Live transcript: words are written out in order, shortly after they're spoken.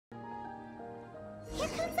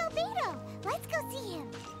Albedo. Let's go see him.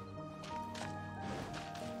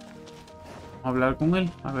 Hablar con él.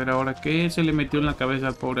 A ver ahora qué se le metió en la cabeza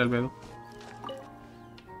al pobre Albedo.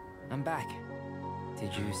 I'm back.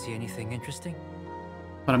 Did you see anything interesting?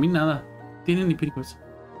 Para mí nada. Tiene ni picos.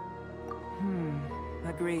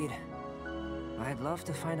 Agreed. I'd love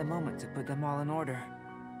to find a moment to put them all in order.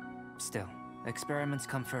 Still, experiments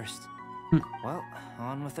come first. Well,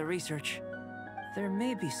 on with the research. There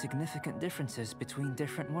may be significant differences between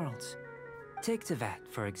different worlds. Take Teyvat,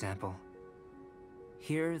 for example.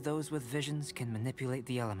 Here, those with visions can manipulate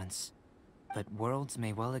the elements. But worlds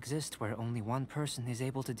may well exist where only one person is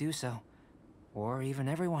able to do so. Or even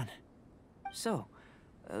everyone. So,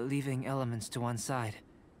 leaving elements to one side.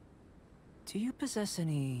 Do you possess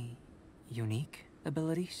any unique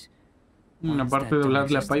abilities? Aparte de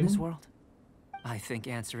hablarle a Paimon. I think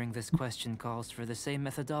answering this question calls for the same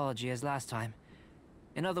methodology as last time.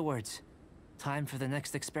 In other words, time for the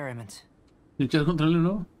next experiment. ¿Luchas contra él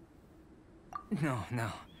no? No.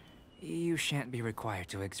 You shan't be required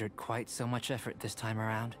to exert quite so much effort this time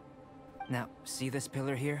around. Now, see this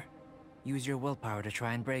pillar here? Use your willpower to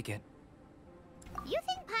try and break it. You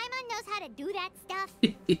think Paimon knows how to do that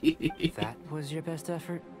stuff? That was your best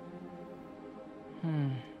effort?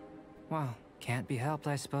 Well, can't be helped,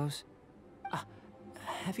 I suppose.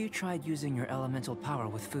 Have you tried using your elemental power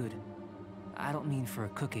with food? I don't mean for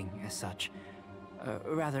cooking as such.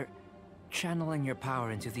 Rather, channeling your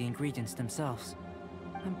power into the ingredients themselves.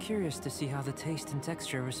 I'm curious to see how the taste and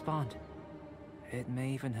texture respond. It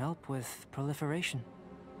may even help with proliferation.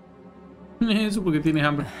 Eso porque tiene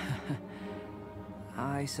hambre.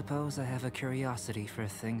 I suppose I have a curiosity for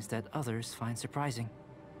things that others find surprising.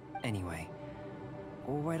 Anyway,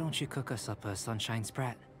 why don't you cook us up a sunshine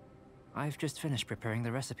sprat? I've just finished preparing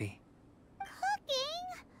the recipe.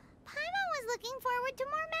 Cooking? Paimon was looking forward to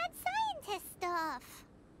more mad scientist stuff.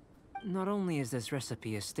 Not only is this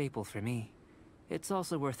recipe a staple for me, it's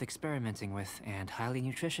also worth experimenting with and highly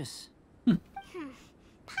nutritious.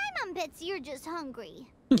 Paimon bets you're just hungry.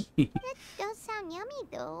 It does sound yummy,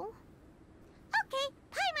 though. Okay,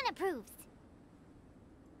 Paimon approves.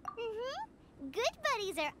 Good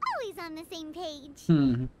buddies are always on the same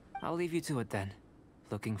page. I'll leave you to it then.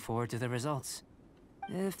 Looking forward to the results.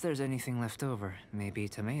 If there's anything left over, maybe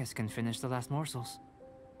Timaeus can finish the last morsels.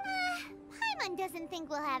 Paimon doesn't think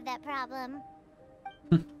we'll have that problem.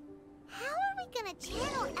 How are we gonna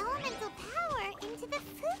channel elemental power into the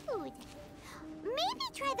food? Maybe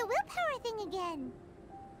try the willpower thing again.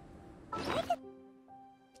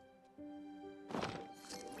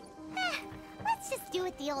 Let's just do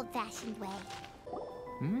it the old-fashioned way.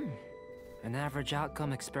 An average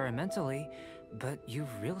outcome experimentally, but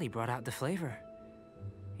you've really brought out the flavor.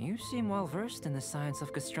 You seem well versed in the science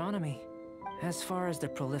of gastronomy. As far as the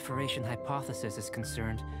proliferation hypothesis is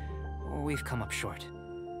concerned, we've come up short.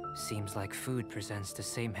 Seems like food presents the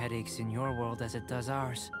same headaches in your world as it does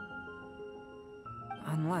ours.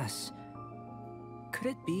 Unless... could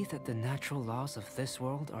it be that the natural laws of this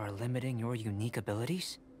world are limiting your unique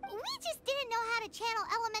abilities? We just didn't know how to channel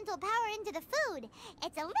elemental power into the food.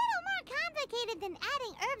 It's a little more complicated than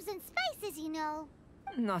adding herbs and spices, you know.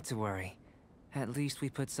 Not to worry. At least we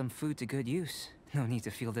put some food to good use. No need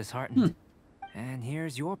to feel disheartened. And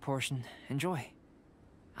here's your portion. Enjoy.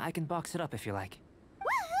 I can box it up if you like.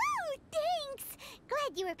 Woohoo! Thanks!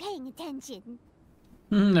 Glad you were paying attention.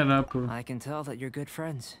 I can tell that you're good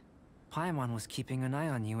friends. Paimon was keeping an eye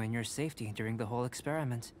on you and your safety during the whole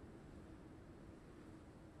experiment.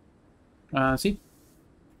 Sí.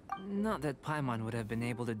 Not that Paimon would have been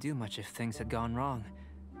able to do much if things had gone wrong.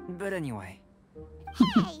 But anyway.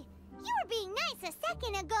 Hey! You were being nice a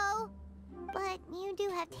second ago! But you do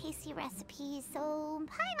have tasty recipes, so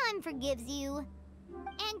Paimon forgives you.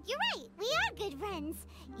 And you're right, we are good friends.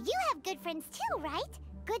 You have good friends too, right?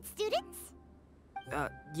 Good students?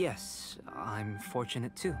 Yes. I'm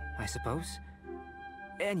fortunate too, I suppose.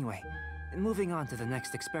 Anyway, moving on to the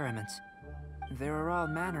next experiment. There are all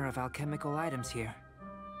manner of alchemical items here.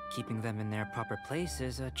 Keeping them in their proper place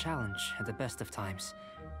is a challenge at the best of times.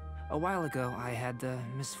 A while ago, I had the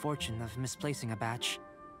misfortune of misplacing a batch.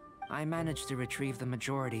 I managed to retrieve the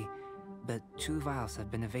majority, but 2 vials have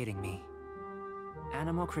been evading me.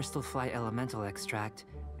 Animal crystal fly elemental extract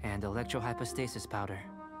and electrohypostasis powder.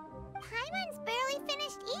 Paimon's barely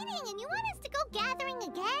finished eating and you want us to go gathering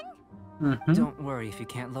again? Don't worry if you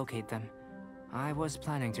can't locate them. I was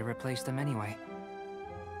planning to replace them anyway.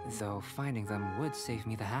 Though finding them would save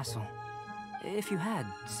me the hassle. If you had,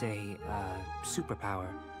 say, superpower,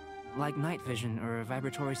 like night vision or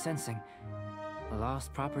vibratory sensing,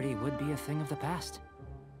 lost property would be a thing of the past.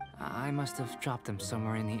 I must have dropped them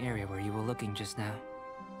somewhere in the area where you were looking just now.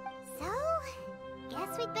 So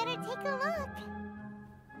guess we'd better take a look.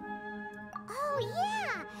 Oh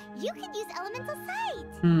yeah! You could use elemental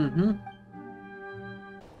sight! Mm-hmm.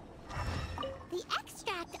 The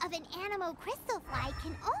extract of an animo crystal fly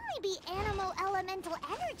can only be animo elemental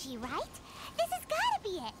energy, right? This has gotta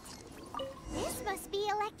be it! This must be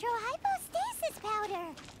electrohypostasis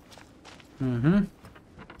powder! Mm-hmm.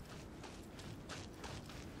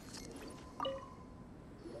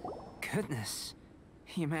 Goodness,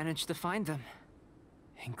 you managed to find them.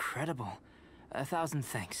 Incredible. 1,000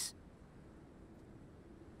 thanks.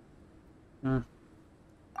 I'm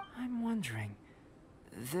wondering,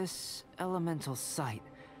 this elemental sight,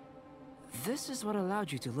 this is what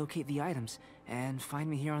allowed you to locate the items and find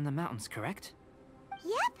me here on the mountains, correct?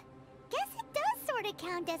 Yep. Guess it does sort of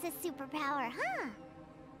count as a superpower, huh?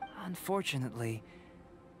 Unfortunately,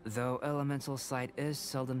 though elemental sight is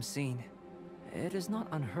seldom seen, it is not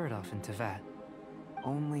unheard of in Teyvat.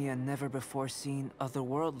 Only a never-before-seen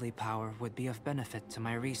otherworldly power would be of benefit to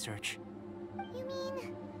my research. You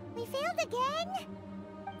mean, we failed again?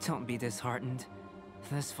 Don't be disheartened.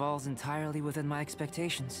 This falls entirely within my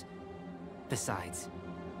expectations. Besides,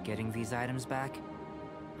 getting these items back,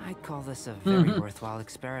 I'd call this a very worthwhile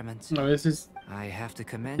experiment. A veces. I have to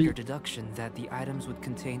commend your deduction that the items would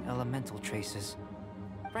contain elemental traces.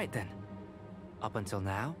 Right then. Up until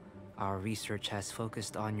now, our research has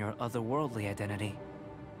focused on your otherworldly identity.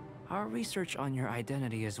 Our research on your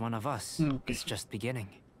identity as one of us is just beginning.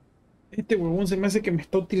 Este huevón se me hace que me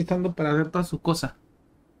está utilizando para hacer todas sus cosas.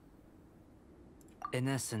 In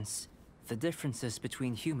essence, the differences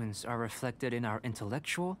between humans are reflected in our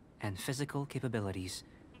intellectual and physical capabilities.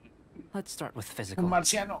 Let's start with physical. Un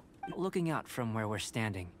marciano. Looking out from where we're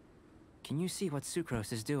standing, can you see what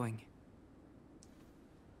Sucrose is doing?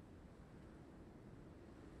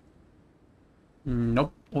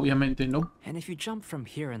 Nope, obviamente no. And if you jump from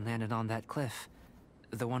here and landed on that cliff,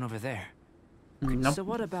 the one over there. Nope. So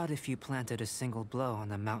what about if you planted a single blow on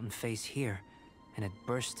the mountain face here, and it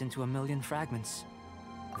burst into 1,000,000 fragments?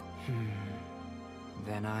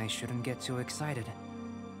 Then I shouldn't get too excited.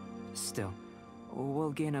 Still,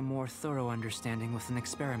 we'll gain a more thorough understanding with an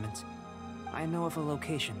experiment. I know of a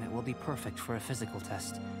location that will be perfect for a physical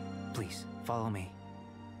test. Please, follow me.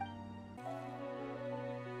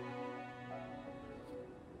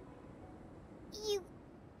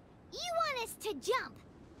 You want us to jump?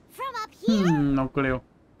 From up here? No creo.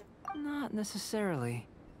 Not necessarily.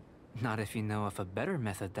 Not if you know of a better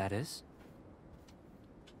method, that is.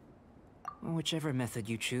 Whichever method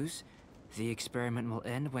you choose, the experiment will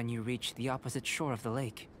end when you reach the opposite shore of the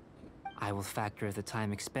lake. I will factor the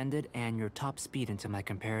time expended and your top speed into my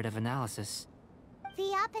comparative analysis.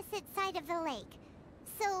 The opposite side of the lake.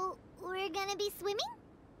 So, we're gonna be swimming?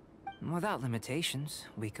 Without limitations,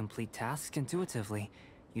 we complete tasks intuitively,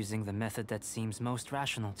 using the method that seems most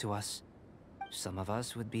rational to us. Some of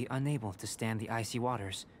us would be unable to stand the icy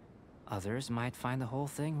waters. Others might find the whole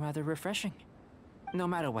thing rather refreshing. No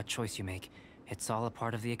matter what choice you make, it's all a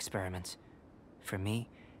part of the experiment. For me,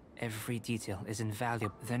 every detail is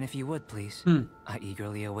invaluable. Then if you would, please, I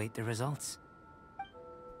eagerly await the results.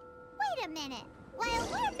 Wait a minute. While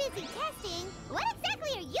we're busy testing, what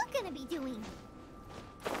exactly are you gonna be doing?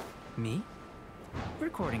 Me?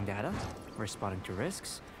 Recording data, responding to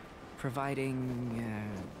risks, providing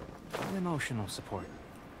emotional support.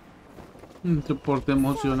 Soporte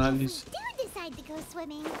emocional. So if we do decide to go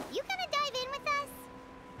swimming, you gonna dive in with us?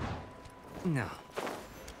 No.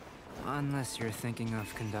 Unless you're thinking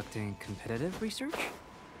of conducting competitive research?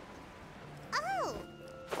 Oh!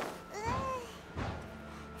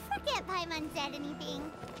 Forget Paimon said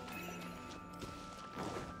anything.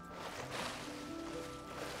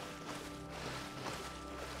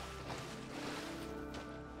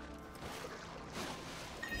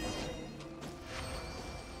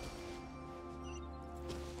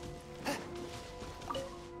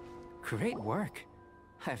 Great work.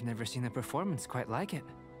 I've never seen a performance quite like it.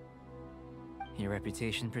 Your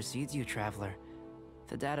reputation precedes you, Traveler.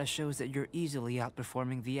 The data shows that you're easily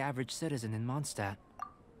outperforming the average citizen in Mondstadt.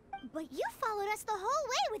 But you followed us the whole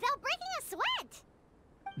way without breaking a sweat!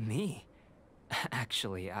 Me?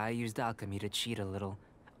 Actually, I used alchemy to cheat a little.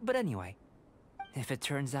 But anyway, if it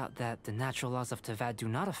turns out that the natural laws of Teyvat do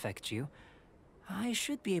not affect you, I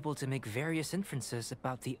should be able to make various inferences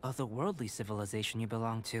about the otherworldly civilization you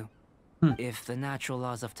belong to. If the natural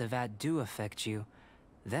laws of Teyvat do affect you,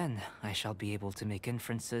 then I shall be able to make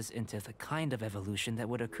inferences into the kind of evolution that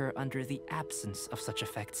would occur under the absence of such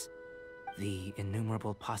effects. The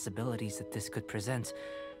innumerable possibilities that this could present,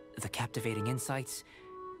 the captivating insights,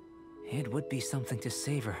 it would be something to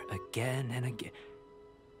savor again and again.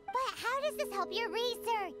 But how does this help your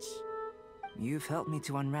research? you've helped me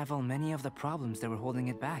to unravel many of the problems that were holding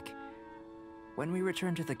it back. When we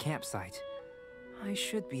return to the campsite, I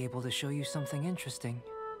should be able to show you something interesting.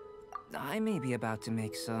 I may be about to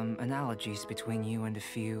make some analogies between you and a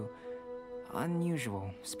few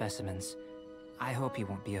unusual specimens. I hope you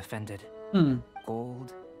won't be offended.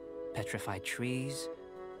 Gold, petrified trees,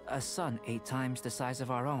 a sun 8 times the size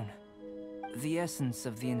of our own. The essence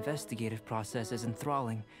of the investigative process is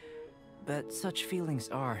enthralling, but such feelings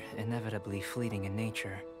are inevitably fleeting in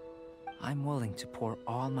nature. I'm willing to pour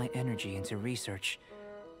all my energy into research,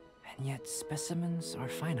 and yet specimens are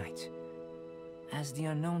finite. As the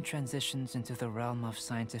unknown transitions into the realm of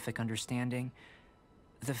scientific understanding,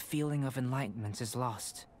 the feeling of enlightenment is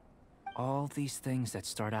lost. All these things that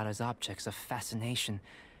start out as objects of fascination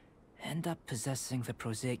end up possessing the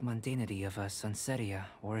prosaic mundanity of a sunsetia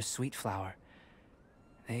or a sweet flower.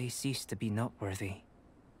 They cease to be noteworthy.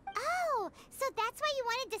 Oh, so that's why you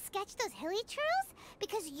wanted to sketch those hilly trails?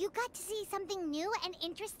 Because you got to see something new and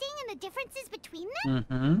interesting and the differences between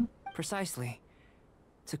them? Precisely.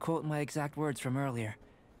 To quote my exact words from earlier,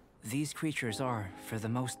 these creatures are, for the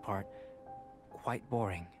most part, quite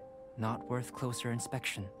boring, not worth closer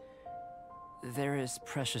inspection. There is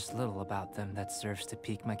precious little about them that serves to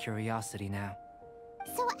pique my curiosity now.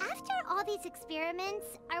 So after all these experiments,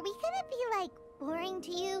 are we gonna be, like, boring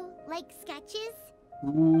to you? Like sketches?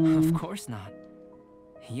 Of course not.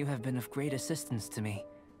 You have been of great assistance to me,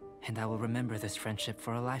 and I will remember this friendship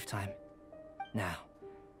for a lifetime. Now,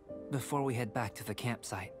 before we head back to the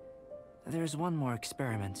campsite, there's one more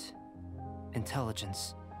experiment.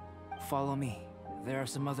 Intelligence. Follow me. There are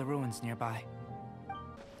some other ruins nearby.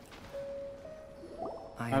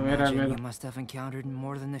 I imagine you must have encountered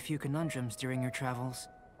more than a few conundrums during your travels.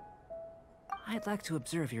 I'd like to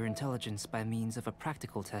observe your intelligence by means of a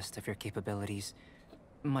practical test of your capabilities,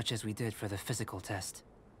 much as we did for the physical test.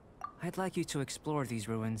 I'd like you to explore these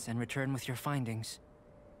ruins and return with your findings.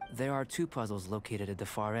 There are 2 puzzles located at the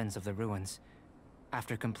far ends of the ruins.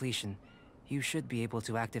 After completion, you should be able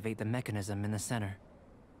to activate the mechanism in the center.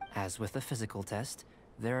 As with the physical test,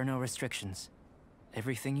 there are no restrictions.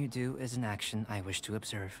 Everything you do is an action I wish to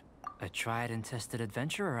observe. A tried and tested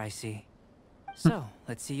adventurer, I see. So,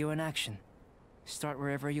 let's see you in action. Start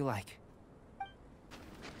wherever you like.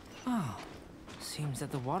 Oh, seems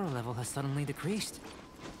that the water level has suddenly decreased.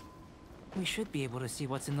 We should be able to see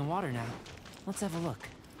what's in the water now. Let's have a look.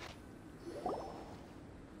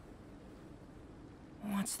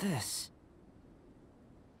 What's this?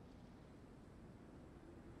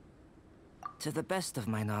 To the best of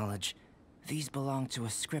my knowledge, these belong to a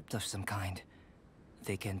script of some kind.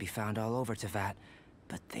 They can be found all over Teyvat,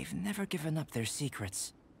 but they've never given up their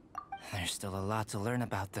secrets. There's still a lot to learn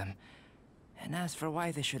about them. And as for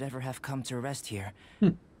why they should ever have come to rest here,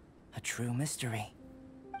 a true mystery.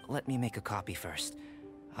 Let me make a copy first.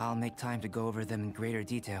 I'll make time to go over them in greater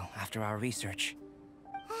detail after our research.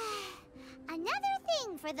 Another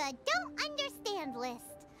thing for the don't understand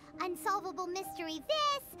list. Unsolvable mystery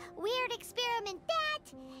this, weird experiment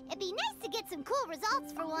that. It'd be nice to get some cool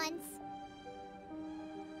results for once.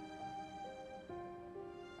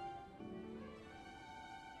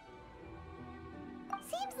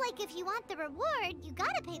 Seems like if you want the reward, you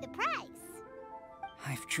gotta pay the price.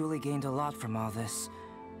 I've truly gained a lot from all this.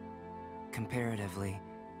 Comparatively,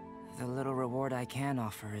 the little reward I can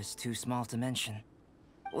offer is too small to mention.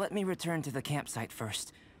 Let me return to the campsite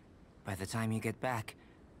first. By the time you get back,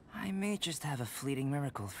 I may just have a fleeting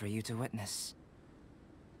miracle for you to witness.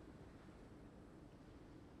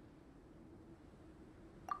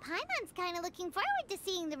 Paimon's kinda looking forward to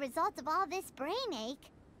seeing the results of all this brain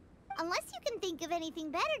ache. Unless you can think of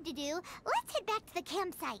anything better to do, let's head back to the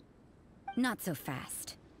campsite. Not so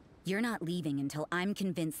fast. You're not leaving until I'm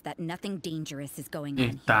convinced that nothing dangerous is going on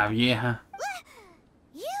Esta here. vieja.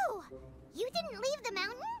 You didn't leave the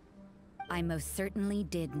mountain? I most certainly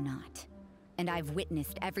did not. And I've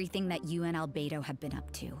witnessed everything that you and Albedo have been up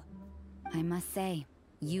to. I must say,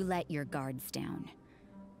 you let your guards down.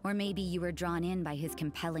 Or maybe you were drawn in by his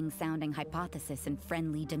compelling-sounding hypothesis and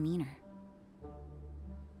friendly demeanor.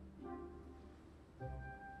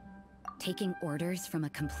 Taking orders from a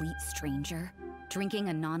complete stranger, drinking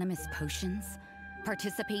anonymous potions,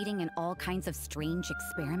 participating in all kinds of strange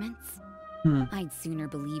experiments? I'd sooner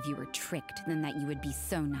believe you were tricked than that you would be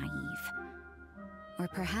so naive. Or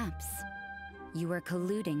perhaps you were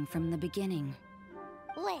colluding from the beginning.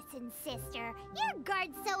 Listen, sister, your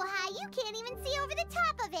guard's so high you can't even see over the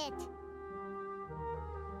top of it.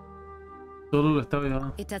 Solo lo está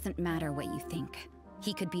viendo. It doesn't matter what you think.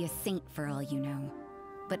 He could be a saint for all you know.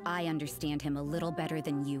 But I understand him a little better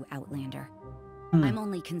than you, Outlander. I'm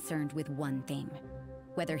only concerned with one thing.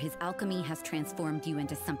 whether his alchemy has transformed you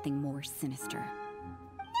into something more sinister.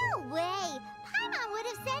 No way! Paimon would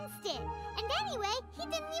have sensed it! And anyway, he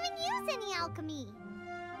didn't even use any alchemy!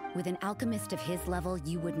 With an alchemist of his level,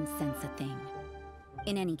 you wouldn't sense a thing.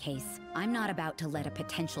 In any case, I'm not about to let a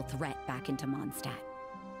potential threat back into Mondstadt.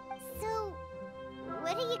 So,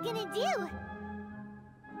 what are you gonna do?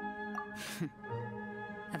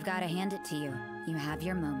 I've gotta hand it to you. You have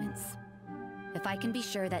your moments. If I can be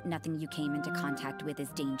sure that nothing you came into contact with is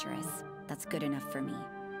dangerous, that's good enough for me.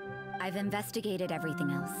 I've investigated everything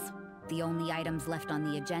else. The only items left on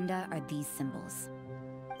the agenda are these symbols.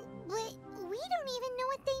 But we don't even know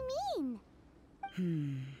what they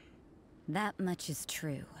mean. That much is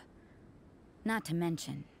true. Not to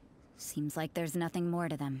mention, seems like there's nothing more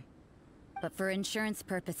to them. But for insurance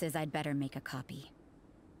purposes, I'd better make a copy.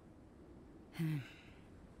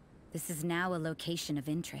 This is now a location of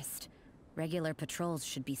interest. Regular patrols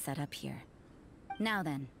should be set up here. Now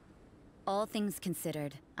then, all things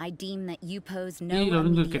considered, I deem that you pose no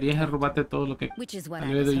immediate threat, which is what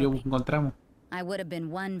I was hoping. I would have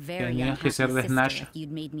been one very unhappy sister if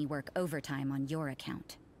you'd made me work overtime on your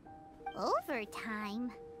account.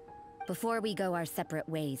 Overtime? Before we go our separate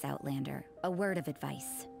ways, Outlander, a word of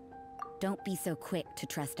advice. Don't be so quick to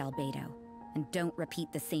trust Albedo, and don't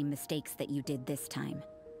repeat the same mistakes that you did this time.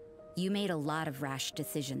 You made a lot of rash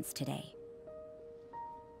decisions today.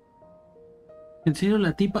 En serio,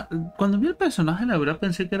 la tipa, cuando vi el personaje, la verdad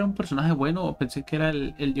pensé que era un personaje bueno, o pensé que era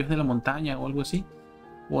el dios de la montaña o algo así,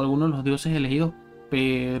 o alguno de los dioses elegidos,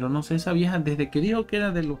 pero no sé, esa vieja, desde que dijo que era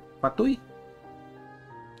de los Patui,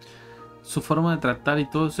 su forma de tratar y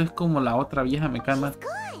todo eso es como la otra vieja, me cae mal.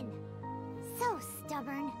 So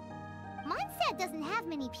stubborn. Mondstadt doesn't have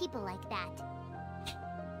many people like that.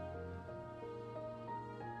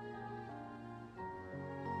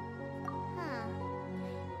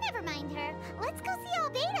 Never mind her. Let's go see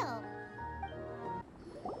Albedo.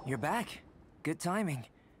 You're back. Good timing.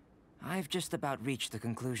 I've just about reached the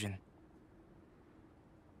conclusion.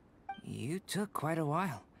 You took quite a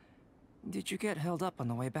while. Did you get held up on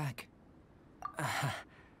the way back?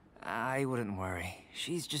 I wouldn't worry.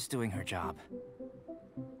 She's just doing her job.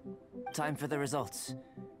 Time for the results.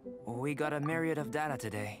 We got a myriad of data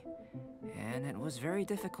today, and it was very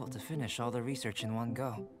difficult to finish all the research in one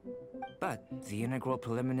go. But the integral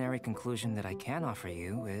preliminary conclusion that I can offer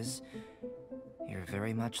you is you're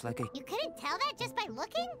very much like a... You couldn't tell that just by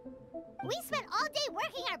looking? We spent all day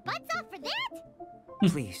working our butts off for that?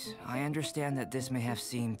 Please, I understand that this may have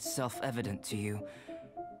seemed self-evident to you,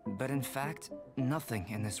 but in fact, nothing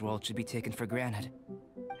in this world should be taken for granted.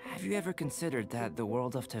 Have you ever considered that the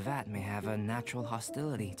world of Teyvat may have a natural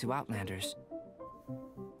hostility to Outlanders?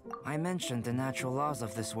 I mentioned the natural laws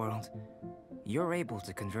of this world. You're able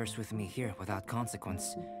to converse with me here without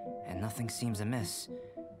consequence, and nothing seems amiss.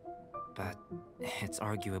 But it's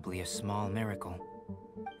arguably a small miracle.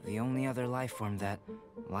 The only other life form that,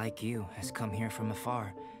 like you, has come here from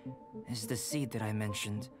afar is the seed that I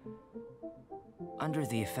mentioned. Under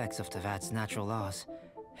the effects of Teyvat's natural laws,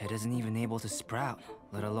 it isn't even able to sprout,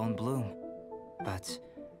 let alone bloom. But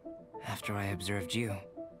after I observed you,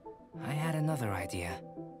 I had another idea.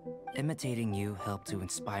 Imitating you helped to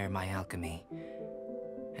inspire my alchemy.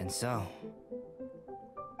 And so...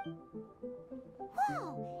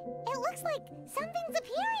 Whoa! It looks like something's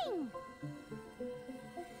appearing!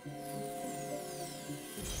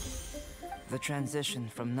 The transition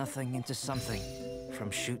from nothing into something, from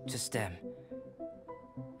shoot to stem,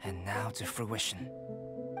 and now to fruition.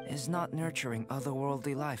 Is not nurturing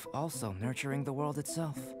otherworldly life also nurturing the world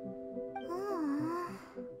itself?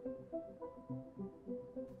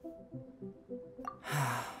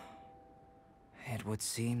 It would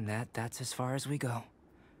seem that that's as far as we go.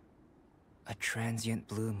 A transient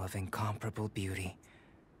bloom of incomparable beauty.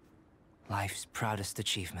 Life's proudest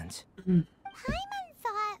achievement. Paimon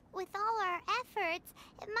thought, with all our efforts,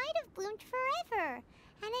 it might have bloomed forever,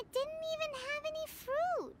 and it didn't even have any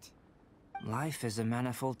fruit. Life is a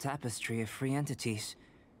manifold tapestry of free entities.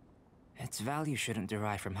 Its value shouldn't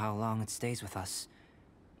derive from how long it stays with us.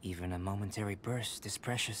 Even a momentary burst is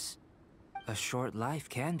precious. A short life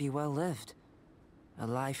can be well lived. A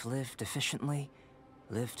life lived efficiently,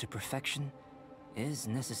 lived to perfection, is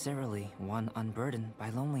necessarily one unburdened by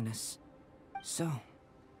loneliness. So,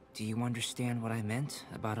 do you understand what I meant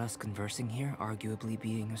about us conversing here arguably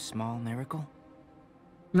being a small miracle?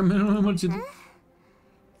 Things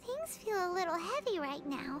feel a little heavy right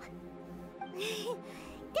now.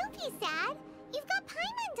 Don't be sad. You've got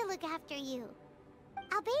Paimon to look after you.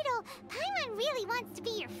 Albedo, Paimon really wants to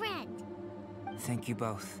be your friend. Thank you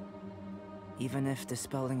both. Even if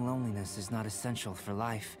dispelling loneliness is not essential for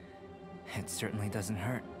life, It certainly doesn't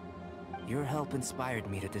hurt. Your help inspired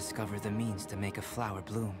me to discover the means to make a flower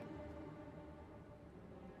bloom.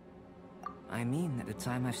 I mean that the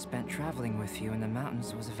time I've spent traveling with you in the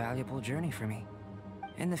mountains was a valuable journey for me.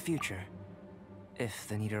 In the future, if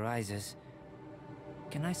the need arises,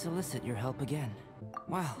 can I solicit your help again?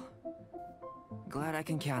 Well, glad I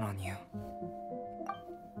can count on you.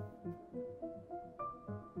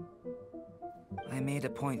 I made a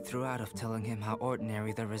point throughout of telling him how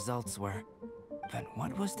ordinary the results were. But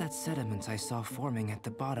what was that sediment I saw forming at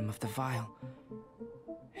the bottom of the vial?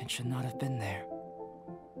 It should not have been there.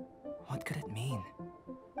 What could it mean?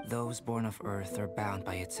 Those born of Earth are bound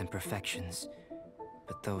by its imperfections,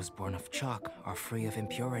 but those born of chalk are free of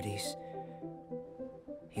impurities.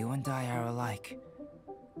 You and I are alike,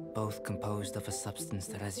 both composed of a substance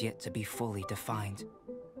that has yet to be fully defined.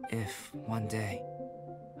 If, one day,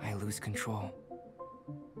 I lose control,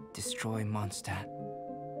 destroy Mondstadt,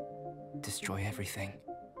 destroy everything,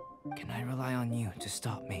 can I rely on you to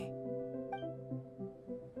stop me?